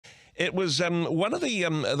It was one of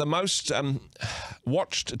the most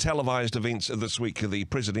watched televised events of this week, the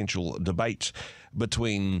presidential debate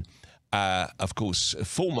between, of course,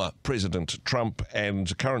 former President Trump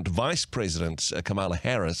and current Vice President Kamala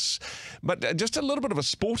Harris. But just a little bit of a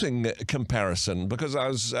sporting comparison, because I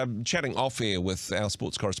was chatting off-air with our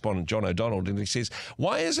sports correspondent, John O'Donnell, and he says,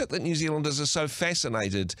 why is it that New Zealanders are so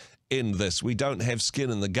fascinated in this? We don't have skin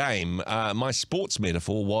in the game. My sports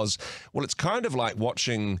metaphor was, well, it's kind of like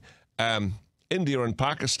watching India and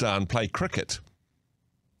Pakistan play cricket.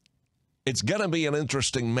 It's going to be an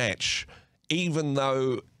interesting match, even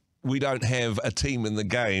though we don't have a team in the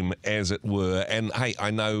game, as it were. And, hey, I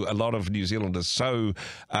know a lot of New Zealanders so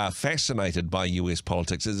fascinated by US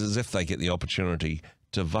politics, it's as if they get the opportunity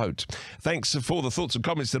to vote. Thanks for the thoughts and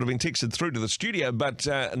comments that have been texted through to the studio. But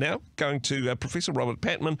now going to Professor Robert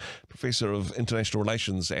Patman, Professor of International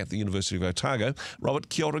Relations at the University of Otago. Robert,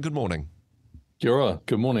 kia ora, good morning. Kia ora.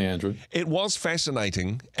 Good morning, Andrew. It was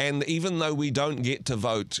fascinating, and even though we don't get to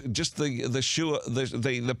vote, just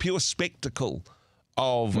the pure spectacle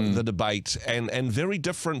of the debate, and very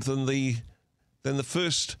different than the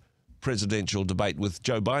first presidential debate with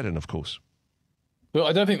Joe Biden, of course. Well,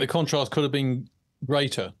 I don't think the contrast could have been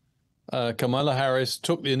greater. Kamala Harris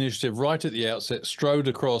took the initiative right at the outset, strode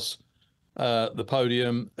across the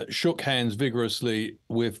podium, shook hands vigorously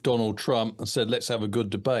with Donald Trump and said, let's have a good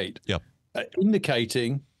debate. Yep.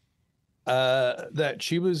 Indicating that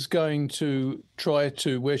she was going to try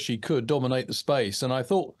to, where she could, dominate the space. And I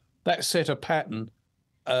thought that set a pattern.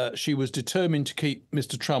 She was determined to keep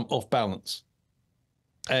Mr. Trump off balance.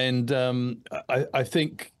 And I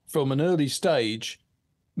think from an early stage,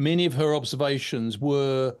 many of her observations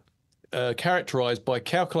were characterized by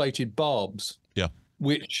calculated barbs,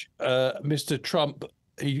 which Mr. Trump,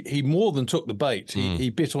 he more than took the bait. He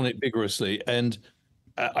bit on it vigorously. And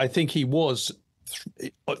I think he was,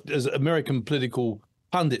 as American political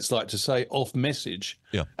pundits like to say, off message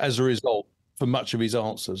as a result for much of his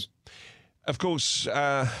answers. Of course,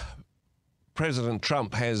 President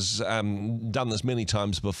Trump has done this many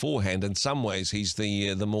times beforehand. In some ways, he's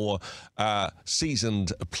the more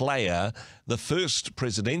seasoned player. The first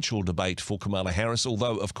presidential debate for Kamala Harris,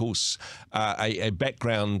 although, of course, a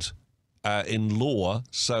background in law,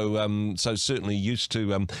 so certainly used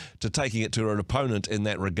to taking it to her opponent in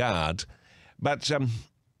that regard. But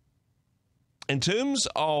in terms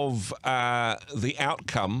of the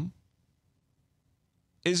outcome,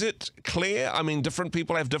 is it clear? I mean, different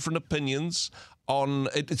people have different opinions on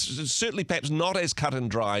it. It's certainly perhaps not as cut and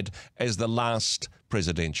dried as the last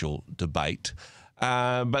presidential debate,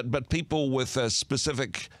 but people with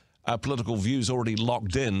specific political views already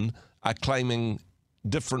locked in are claiming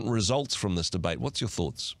different results from this debate. What's your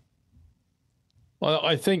thoughts? Well,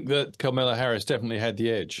 I think that Kamala Harris definitely had the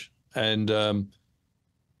edge, and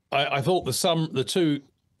I thought the two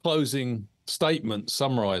closing statements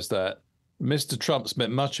summarised that. Mr. Trump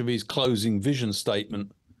spent much of his closing vision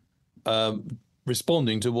statement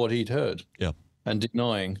responding to what he'd heard and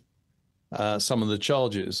denying some of the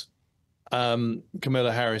charges.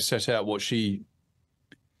 Kamala Harris set out what she,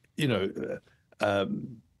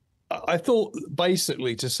 I thought,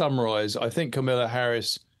 basically, to summarize, I think Kamala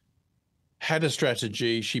Harris had a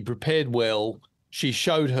strategy. She prepared well. She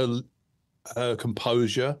showed her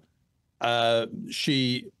composure.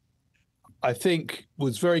 She, I think,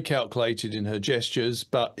 was very calculated in her gestures,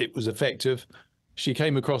 but it was effective. She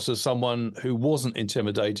came across as someone who wasn't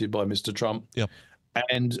intimidated by Mr. Trump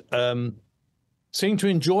and seemed to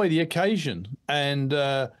enjoy the occasion. And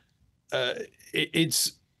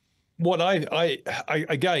it's what I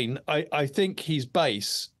think his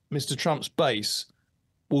base, Mr. Trump's base,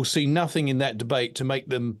 will see nothing in that debate to make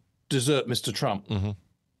them desert Mr. Trump.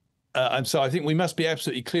 And so I think we must be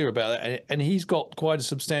absolutely clear about that. And he's got quite a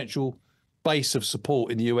substantial base of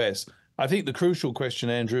support in the US. I think the crucial question,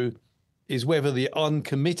 Andrew, is whether the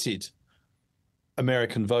uncommitted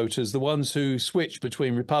American voters, the ones who switch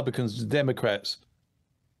between Republicans and Democrats,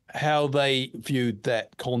 how they viewed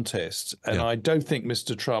that contest. And I don't think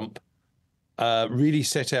Mr. Trump really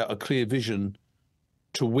set out a clear vision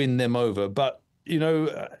to win them over. But,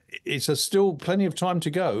 it's still plenty of time to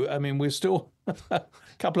go. I mean, we're still a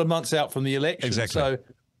couple of months out from the election. Exactly. So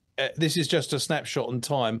this is just a snapshot in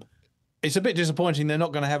time. It's a bit disappointing they're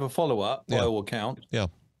not going to have a follow-up, by all account.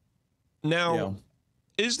 Now,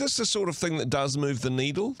 is this the sort of thing that does move the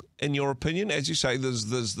needle, in your opinion? As you say,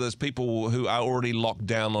 there's people who are already locked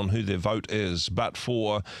down on who their vote is, but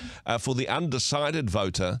for the undecided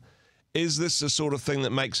voter, is this the sort of thing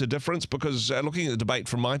that makes a difference? Because looking at the debate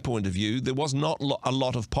from my point of view, there was not a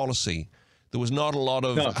lot of policy There was not a lot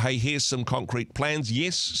of, No. hey, here's some concrete plans.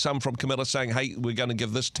 Yes, some from Kamala saying, hey, we're going to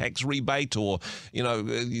give this tax rebate, or, you know,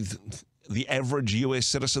 the average US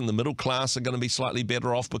citizen, the middle class, are going to be slightly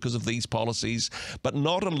better off because of these policies, but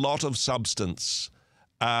not a lot of substance,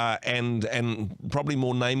 and probably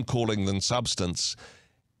more name calling than substance.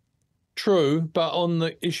 True, but on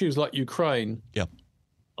the issues like Ukraine, Yeah.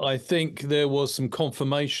 I think there was some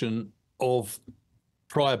confirmation of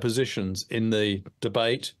prior positions in the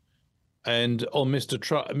debate. And on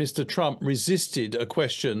Mr. Trump resisted a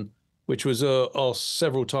question which was asked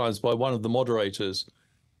several times by one of the moderators.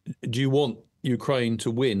 Do you want Ukraine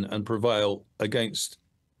to win and prevail against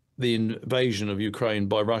the invasion of Ukraine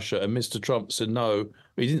by Russia? And Mr. Trump said no.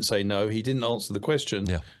 He didn't say no. He didn't answer the question.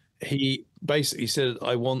 Yeah. He basically said,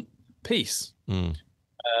 I want peace.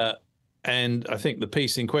 And I think the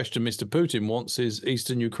peace in question Mr. Putin wants is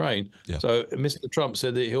Eastern Ukraine. Yeah. So Mr. Trump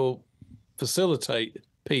said that he'll facilitate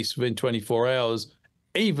peace within 24 hours,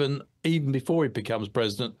 even before he becomes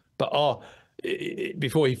president. But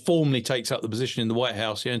before he formally takes up the position in the White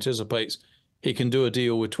House, he anticipates he can do a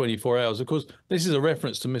deal with 24 hours. Of course, this is a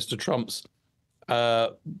reference to Mr. Trump's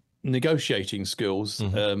negotiating skills,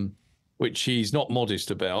 which he's not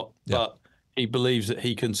modest about, but he believes that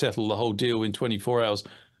he can settle the whole deal in 24 hours.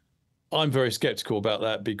 I'm very skeptical about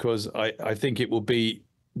that, because I think it will be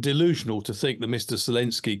delusional to think that Mr.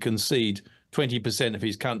 Zelensky can cede 20% of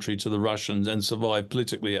his country to the Russians and survive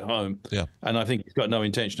politically at home. Yeah. And I think he's got no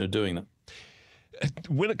intention of doing that.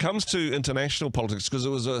 When it comes to international politics, because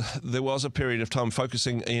there was a period of time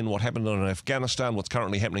focusing in what happened in Afghanistan, what's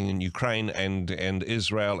currently happening in Ukraine and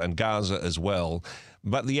Israel and Gaza as well,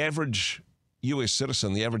 but the average US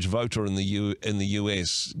citizen, the average voter in the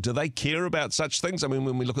US, do they care about such things? I mean,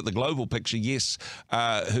 when we look at the global picture, yes,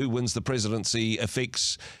 who wins the presidency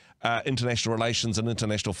affects international relations and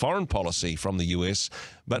international foreign policy from the US,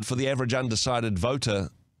 but for the average undecided voter,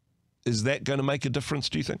 is that going to make a difference,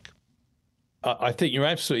 do you think? I think you're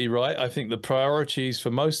absolutely right. I think the priorities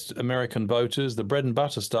for most American voters, the bread and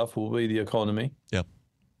butter stuff, will be the economy. Yeah.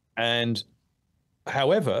 And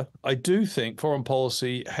however, I do think foreign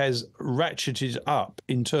policy has ratcheted up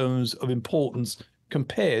in terms of importance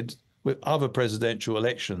compared with other presidential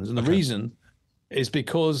elections. And the reason is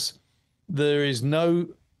because there is no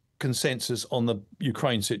consensus on the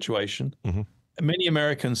Ukraine situation. Many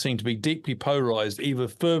Americans seem to be deeply polarized, either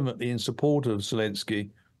firmly in support of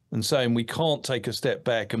Zelensky and saying we can't take a step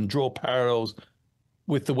back, and draw parallels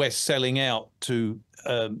with the West selling out to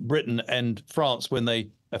Britain and France when they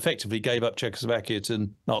effectively gave up Czechoslovakia to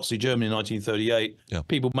Nazi Germany in 1938. Yeah.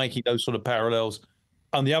 People making those sort of parallels.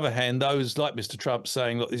 On the other hand, those like Mr. Trump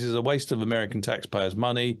saying, look, this is a waste of American taxpayers'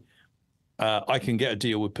 money. I can get a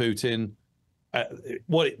deal with Putin.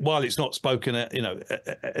 While it's not spoken,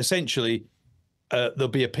 essentially there'll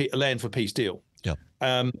be a land for peace deal. Yeah.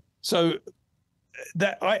 So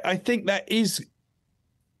that I think that is,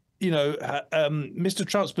 Mr.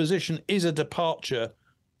 Trump's position is a departure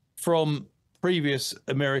from previous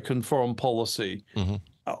American foreign policy on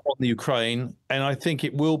the Ukraine, and I think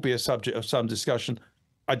it will be a subject of some discussion.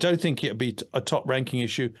 I don't think it'll be a top-ranking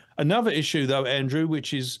issue. Another issue, though, Andrew,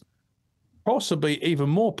 which is possibly even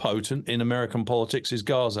more potent in American politics, is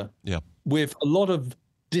Gaza. Yeah, with a lot of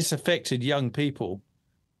disaffected young people,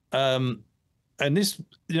 and this,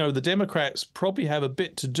 the Democrats probably have a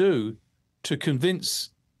bit to do to convince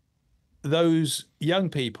those young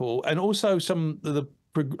people, and also some of the,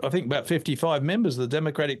 I think about 55 members of the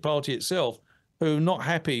Democratic Party itself, who are not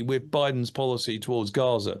happy with Biden's policy towards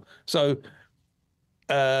Gaza. So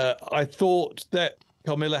I thought that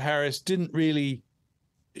Kamala Harris didn't really,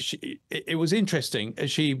 it was interesting, as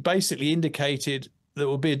she basically indicated there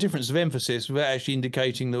will be a difference of emphasis without actually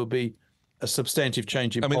indicating there will be a substantive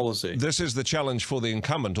change in policy. This is the challenge for the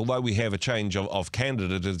incumbent. Although we have a change of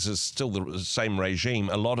candidate, it's still the same regime.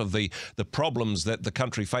 A lot of the problems that the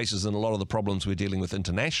country faces and a lot of the problems we're dealing with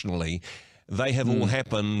internationally, they have all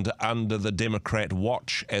happened under the Democrat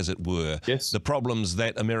watch, as it were. Yes. The problems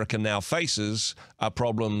that America now faces are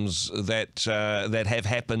problems that that have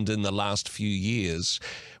happened in the last few years.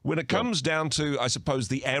 When it comes down to, I suppose,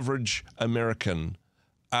 the average American,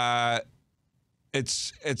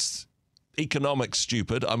 it's economic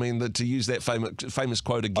stupid. I mean, to use that famous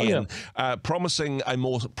quote again, promising a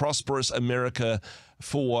more prosperous America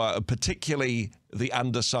for particularly the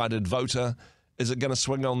undecided voter. Is it going to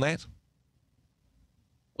swing on that?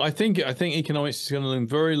 I think economics is going to loom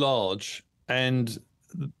very large, and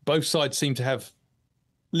both sides seem to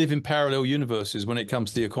live in parallel universes when it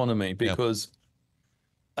comes to the economy, because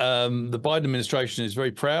the Biden administration is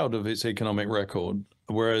very proud of its economic record,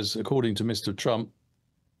 whereas according to Mr. Trump,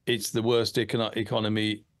 it's the worst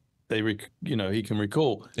economy he can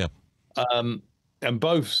recall. Yeah. And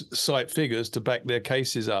both cite figures to back their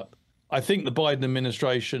cases up. I think the Biden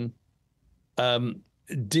administration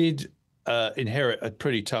did inherit a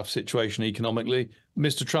pretty tough situation economically.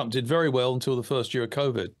 Mr. Trump did very well until the first year of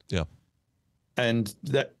COVID. Yeah. And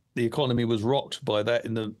that the economy was rocked by that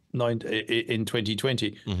in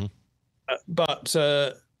 2020. Mm-hmm. But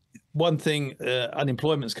one thing,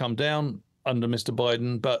 unemployment's come down under Mr.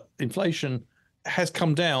 Biden, but inflation has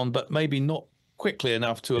come down, but maybe not quickly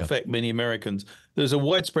enough to affect many Americans. There's a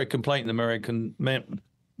widespread complaint in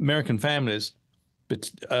American families, but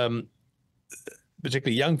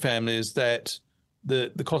particularly young families, that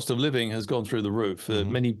the cost of living has gone through the roof.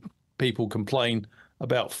 Many people complain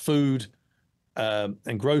about food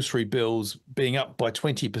and grocery bills being up by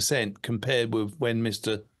 20% compared with when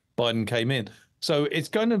Mr. Biden came in. So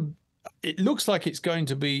it looks like it's going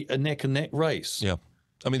to be a neck and neck race. Yeah.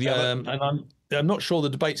 I mean, and I'm not sure the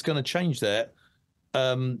debate's going to change that.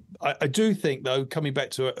 I do think, though, coming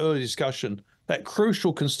back to our earlier discussion, that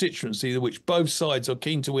crucial constituency which both sides are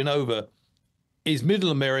keen to win over is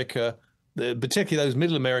Middle America, particularly those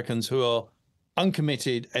Middle Americans who are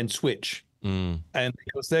uncommitted and switch. And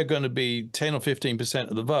because they're going to be 10 or 15%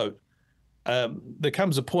 of the vote, there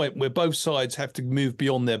comes a point where both sides have to move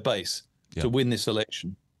beyond their base to win this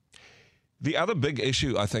election. The other big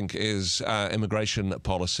issue, I think, is immigration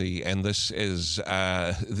policy, and this is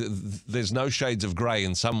there's no shades of grey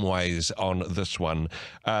in some ways on this one,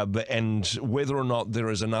 and whether or not there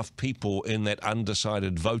is enough people in that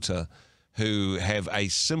undecided voter who have a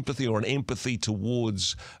sympathy or an empathy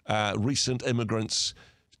towards recent immigrants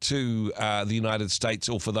to the United States,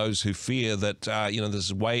 or for those who fear that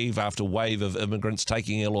there's wave after wave of immigrants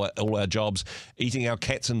taking all our jobs, eating our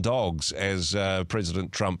cats and dogs, as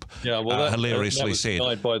President Trump hilariously said.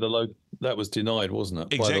 That was denied, wasn't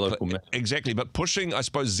it? Exactly, by the local exactly. But pushing, I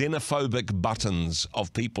suppose, xenophobic buttons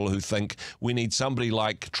of people who think we need somebody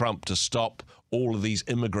like Trump to stop all of these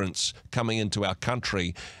immigrants coming into our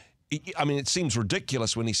country. I mean, it seems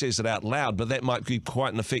ridiculous when he says it out loud, but that might be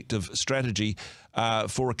quite an effective strategy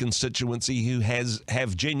for a constituency who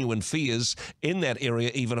have genuine fears in that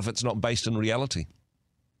area, even if it's not based in reality.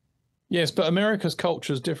 Yes, but America's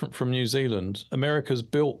culture is different from New Zealand. America's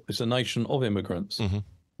built as a nation of immigrants.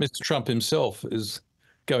 Mr. Trump himself is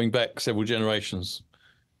going back several generations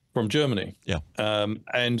from Germany.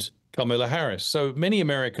 And Kamala Harris. So many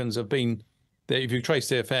Americans have been, if you trace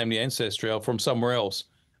their family ancestry, are from somewhere else.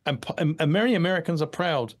 And many Americans are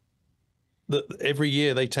proud that every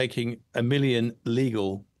year they're taking 1 million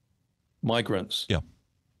legal migrants.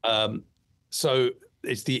 So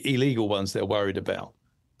it's the illegal ones they're worried about.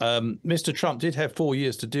 Mr. Trump did have 4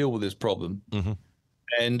 years to deal with this problem.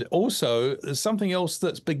 And also, there's something else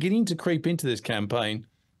that's beginning to creep into this campaign.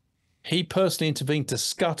 He personally intervened to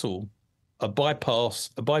scuttle a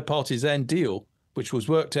bipartisan deal, which was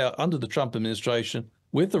worked out under the Trump administration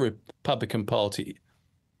with the Republican Party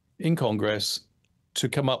in Congress to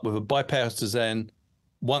come up with a bipartisan,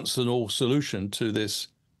 once and all solution to this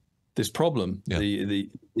problem, the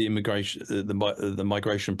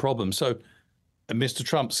migration problem. So Mr.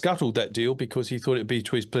 Trump scuttled that deal because he thought it'd be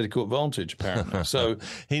to his political advantage, apparently. So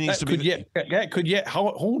that could yet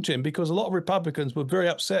haunt him, because a lot of Republicans were very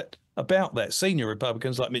upset about that. Senior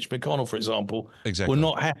Republicans like Mitch McConnell, for example, were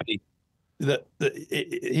not happy that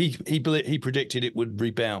he predicted it would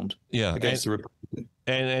rebound against the Republicans.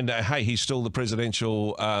 And hey, he's still the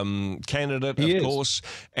presidential candidate, of course.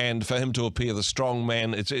 And for him to appear the strong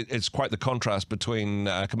man, it's quite the contrast between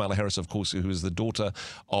Kamala Harris, of course, who is the daughter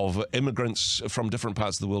of immigrants from different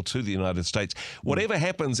parts of the world to the United States. Whatever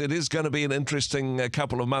happens, it is going to be an interesting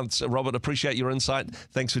couple of months. Robert, appreciate your insight.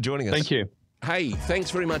 Thanks for joining us. Thank you. Hey, thanks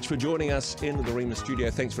very much for joining us in the Rhema studio.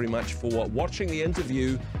 Thanks very much for watching the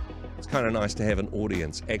interview. It's kind of nice to have an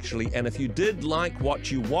audience, actually. And if you did like what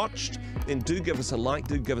you watched, then do give us a like,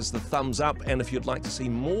 do give us the thumbs up. And if you'd like to see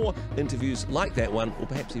more interviews like that one, or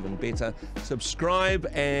perhaps even better, subscribe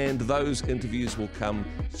and those interviews will come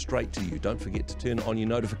straight to you. Don't forget to turn on your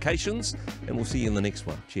notifications, and we'll see you in the next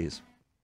one. Cheers.